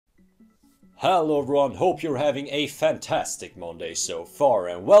Hello everyone, hope you're having a fantastic Monday so far,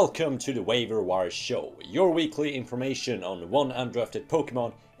 and welcome to the Waiver Wire show, your weekly information on one undrafted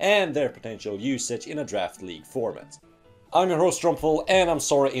Pokemon and their potential usage in a draft league format. I'm your host Strompfel, and I'm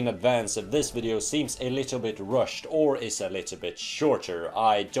sorry in advance if this video seems a little bit rushed or is a little bit shorter.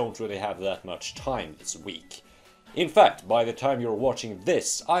 I don't really have that much time this week. In fact, by the time you're watching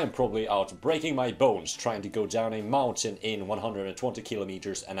this, I'm probably out breaking my bones trying to go down a mountain in 120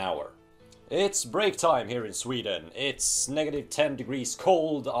 kilometers an hour. It's break time here in Sweden. It's negative 10 degrees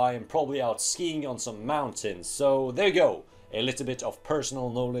cold. I'm probably out skiing on some mountains, so there you go. A little bit of personal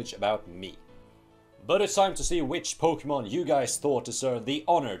knowledge about me. But it's time to see which Pokemon you guys thought deserved the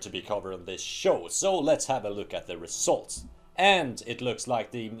honor to be covered on this show, so let's have a look at the results. And it looks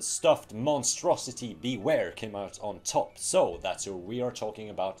like the stuffed monstrosity Bewear came out on top, so that's who we are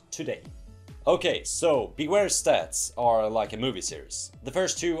talking about today. Okay, so Bewear's stats are like a movie series. The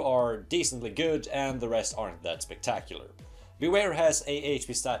first two are decently good and the rest aren't that spectacular. Bewear has a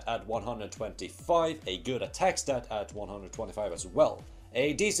HP stat at 125, a good attack stat at 125 as well,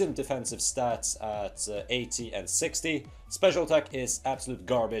 a decent defensive stats at 80 and 60, special attack is absolute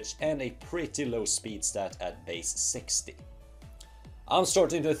garbage, and a pretty low speed stat at base 60. I'm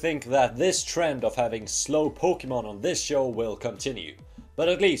starting to think that this trend of having slow Pokemon on this show will continue. But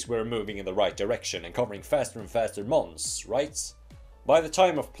at least we're moving in the right direction and covering faster and faster mons, right? By the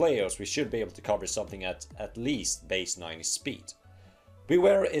time of playoffs we should be able to cover something at least base 90 speed.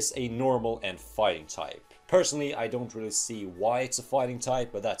 Bewear is a normal and fighting type. Personally, I don't really see why it's a fighting type,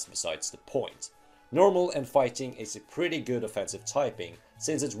 but that's besides the point. Normal and fighting is a pretty good offensive typing,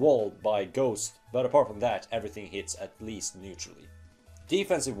 since it's walled by Ghost, but apart from that everything hits at least neutrally.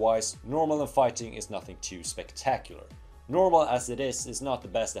 Defensive wise, normal and fighting is nothing too spectacular. Normal as it is not the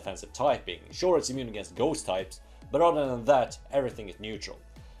best defensive typing. Sure, it's immune against ghost types, but other than that, everything is neutral.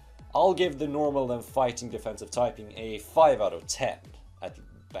 I'll give the normal and fighting defensive typing a 5 out of 10 at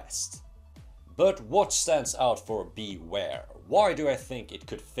best. But what stands out for Bewear? Why do I think it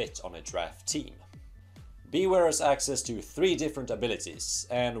could fit on a draft team? Bewear has access to 3 different abilities,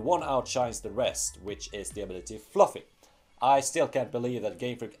 and one outshines the rest, which is the ability Fluffy. I still can't believe that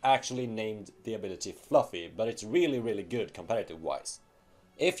Game Freak actually named the ability Fluffy, but it's really good competitive wise.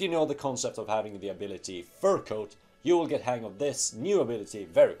 If you know the concept of having the ability Fur Coat, you will get hang of this new ability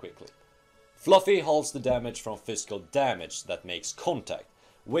very quickly. Fluffy halts the damage from physical damage that makes contact,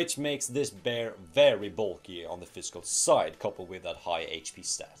 which makes this bear very bulky on the physical side coupled with that high HP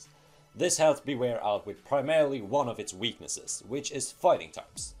stat. This helps Bewear out with primarily one of its weaknesses, which is fighting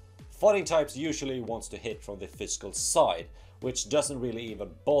types. Fighting types usually wants to hit from the physical side, which doesn't really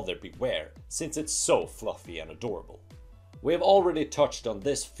even bother Bewear, since it's so fluffy and adorable. We have already touched on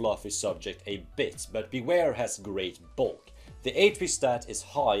this fluffy subject a bit, but Bewear has great bulk. The HP stat is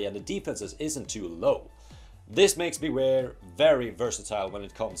high and the defenses isn't too low. This makes Bewear very versatile when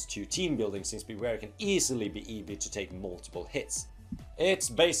it comes to team building, since Bewear can easily be EV to take multiple hits.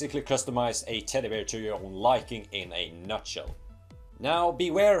 It's basically customize a teddy bear to your own liking in a nutshell. Now,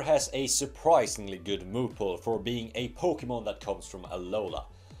 Bewear has a surprisingly good move pool for being a Pokemon that comes from Alola.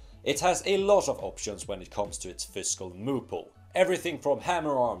 It has a lot of options when it comes to its physical move pool. Everything from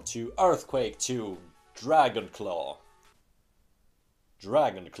Hammer Arm to Earthquake to Dragon Claw.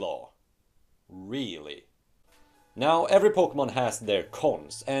 Dragon Claw. Really? Now, every Pokemon has their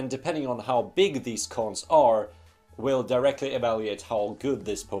cons, and depending on how big these cons are, will directly evaluate how good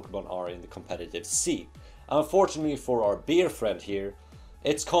this Pokemon are in the competitive scene. Unfortunately for our beer friend here,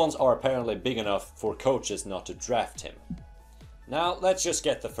 its cons are apparently big enough for coaches not to draft him. Now let's just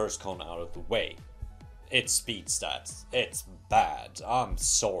get the first con out of the way. Its speed stats. It's bad, I'm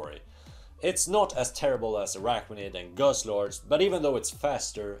sorry. It's not as terrible as Arachnid and Guzzlords, but even though it's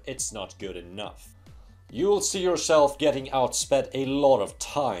faster, it's not good enough. You'll see yourself getting outsped a lot of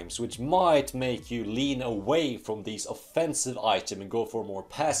times, which might make you lean away from these offensive items and go for more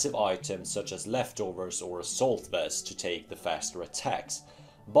passive items such as Leftovers or Assault Vest to take the faster attacks.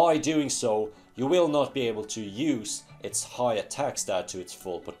 By doing so, you will not be able to use its high attack stat to its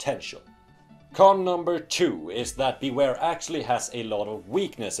full potential. Con number 2 is that Bewear actually has a lot of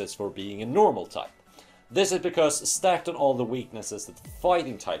weaknesses for being a normal type. This is because stacked on all the weaknesses that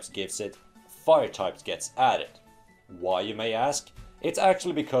fighting types gives it, fire types gets added. Why, you may ask? It's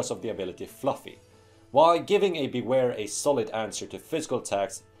actually because of the ability Fluffy. While giving a Bewear a solid answer to physical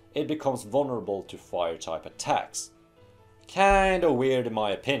attacks, it becomes vulnerable to fire type attacks. Kinda weird in my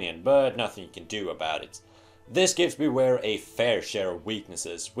opinion, but nothing you can do about it. This gives Bewear a fair share of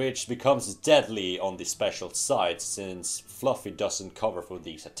weaknesses, which becomes deadly on the special side since Fluffy doesn't cover for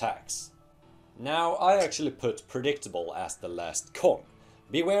these attacks. Now, I actually put predictable as the last con.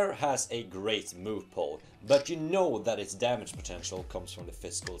 Bewear has a great move pool, but you know that its damage potential comes from the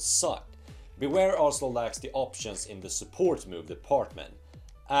physical side. Bewear also lacks the options in the support move department,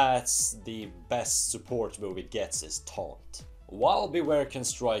 as the best support move it gets is Taunt. While Bewear can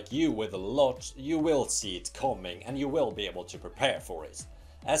strike you with a lot, you will see it coming and you will be able to prepare for it.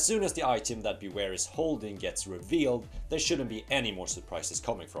 As soon as the item that Bewear is holding gets revealed, there shouldn't be any more surprises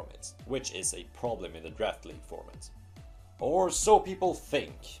coming from it, which is a problem in the Draft League format. Or so people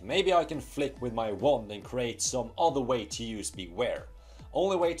think. Maybe I can flick with my wand and create some other way to use Bewear.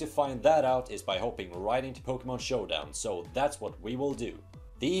 Only way to find that out is by hopping right into Pokemon Showdown, so that's what we will do.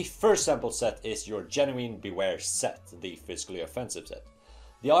 The first sample set is your genuine Bewear set, the physically offensive set.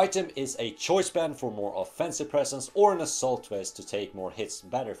 The item is a choice band for more offensive presence or an assault vest to take more hits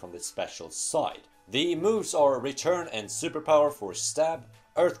better from the special side. The moves are Return and Superpower for stab,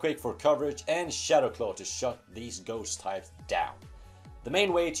 Earthquake for coverage and Shadow Claw to shut these ghost types down. The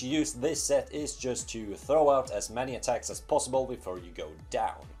main way to use this set is just to throw out as many attacks as possible before you go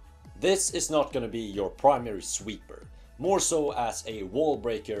down. This is not going to be your primary sweeper, more so as a wall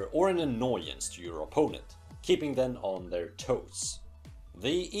breaker or an annoyance to your opponent, keeping them on their toes.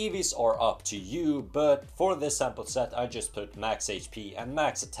 The EVs are up to you, but for this sample set I just put max HP and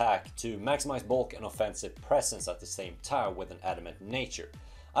max attack to maximize bulk and offensive presence at the same time with an adamant nature.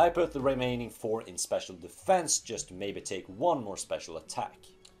 I put the remaining 4 in special defense just to maybe take one more special attack.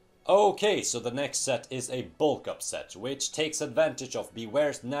 Okay, so the next set is a bulk up set, which takes advantage of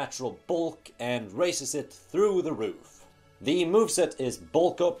Bewear's natural bulk and raises it through the roof. The moveset is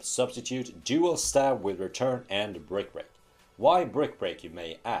bulk up, substitute, dual stab with return and brick break. Why brick break, you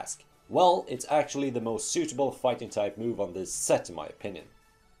may ask? Well, it's actually the most suitable fighting type move on this set in my opinion.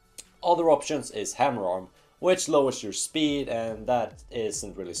 Other options is hammer arm, which lowers your speed and that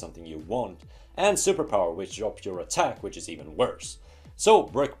isn't really something you want, and superpower, which drops your attack, which is even worse. So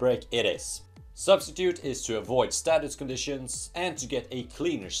brick break it is. Substitute is to avoid status conditions and to get a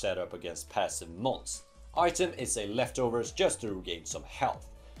cleaner setup against passive mons. Item is a leftovers just to regain some health.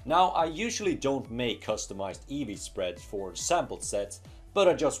 Now I usually don't make customized EV spreads for sample sets, but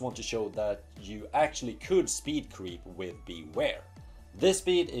I just want to show that you actually could speed creep with Bewear. This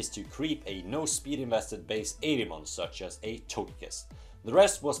speed is to creep a no speed invested base 80 mon such as a Togekiss. The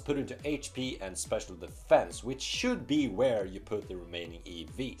rest was put into HP and special defense, which should be where you put the remaining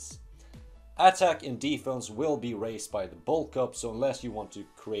EVs. Attack and defense will be raised by the bulk up, so unless you want to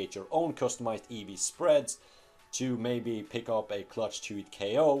create your own customized EV spreads to maybe pick up a clutch 2-hit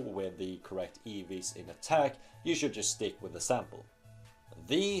KO with the correct EVs in attack, you should just stick with the sample.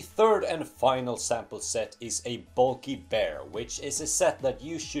 The third and final sample set is a bulky bear, which is a set that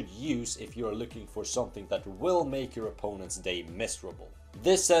you should use if you are looking for something that will make your opponent's day miserable.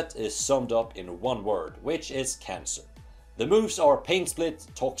 This set is summed up in one word, which is cancer. The moves are Pain Split,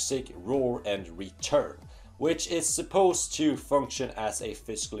 Toxic, Roar and Return, which is supposed to function as a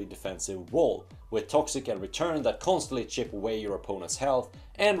physically defensive wall, with Toxic and Return that constantly chip away your opponent's health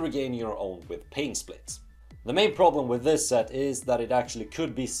and regain your own with Pain Splits. The main problem with this set is that it actually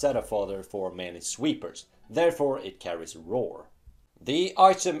could be setup fodder for many sweepers, therefore it carries Roar. The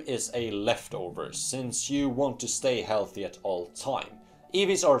item is a leftover, since you want to stay healthy at all time.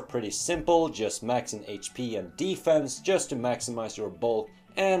 EVs are pretty simple, just maxing HP and defense just to maximize your bulk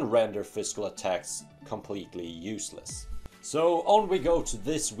and render physical attacks completely useless. So on we go to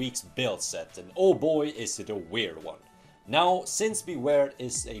this week's build set, and oh boy is it a weird one. Now, since Bewear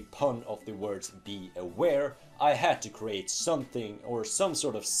is a pun of the words be aware, I had to create something or some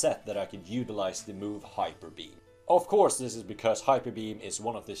sort of set that I could utilize the move Hyper Beam. Of course, this is because Hyper Beam is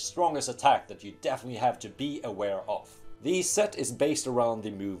one of the strongest attacks that you definitely have to be aware of. The set is based around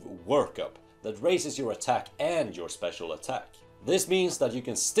the move Workup that raises your attack and your special attack. This means that you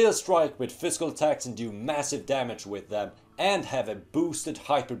can still strike with physical attacks and do massive damage with them and have a boosted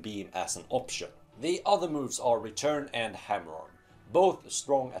Hyper Beam as an option. The other moves are Return and Hammer Arm, both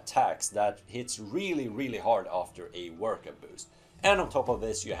strong attacks that hits really hard after a Workup boost. And on top of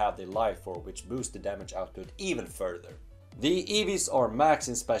this you have the Life Orb, which boosts the damage output even further. The EVs are max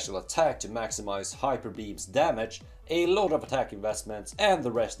in special attack to maximize Hyper Beam's damage, a lot of attack investments and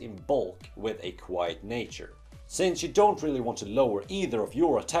the rest in bulk with a quiet nature. Since you don't really want to lower either of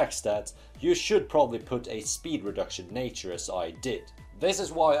your attack stats, you should probably put a speed reduction nature as I did. This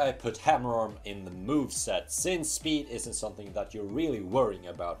is why I put Hammer Arm in the move set, since speed isn't something that you're really worrying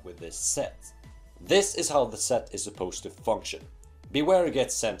about with this set. This is how the set is supposed to function. Bewear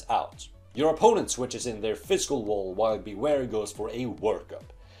gets sent out. Your opponent switches in their physical wall while Bewear goes for a Workup.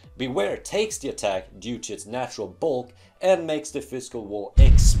 Bewear takes the attack due to its natural bulk and makes the physical wall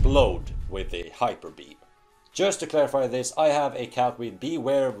explode with a Hyper Beam. Just to clarify this, I have a calc with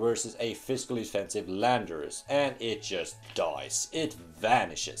Bewear versus a physically defensive Landers, and it just dies. It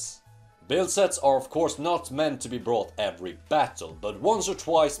vanishes. Build sets are of course not meant to be brought every battle, but once or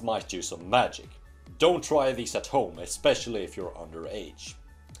twice might do some magic. Don't try these at home, especially if you're underage.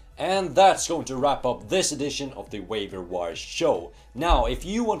 And that's going to wrap up this edition of the Waiver Wire show. Now, if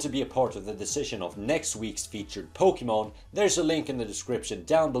you want to be a part of the decision of next week's featured Pokemon, there's a link in the description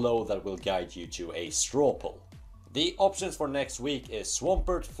down below that will guide you to a Strawpoll. The options for next week is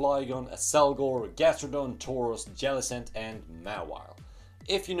Swampert, Flygon, Aselgor, Gastrodon, Tauros, Jellicent and Mawile.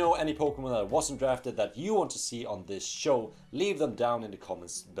 If you know any Pokemon that wasn't drafted that you want to see on this show, leave them down in the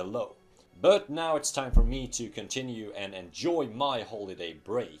comments below. But now it's time for me to continue and enjoy my holiday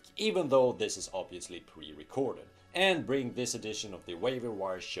break, even though this is obviously pre-recorded, and bring this edition of the Waiver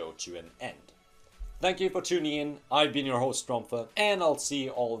Wire show to an end. Thank you for tuning in, I've been your host Strompfel, and I'll see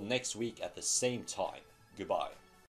you all next week at the same time. Goodbye.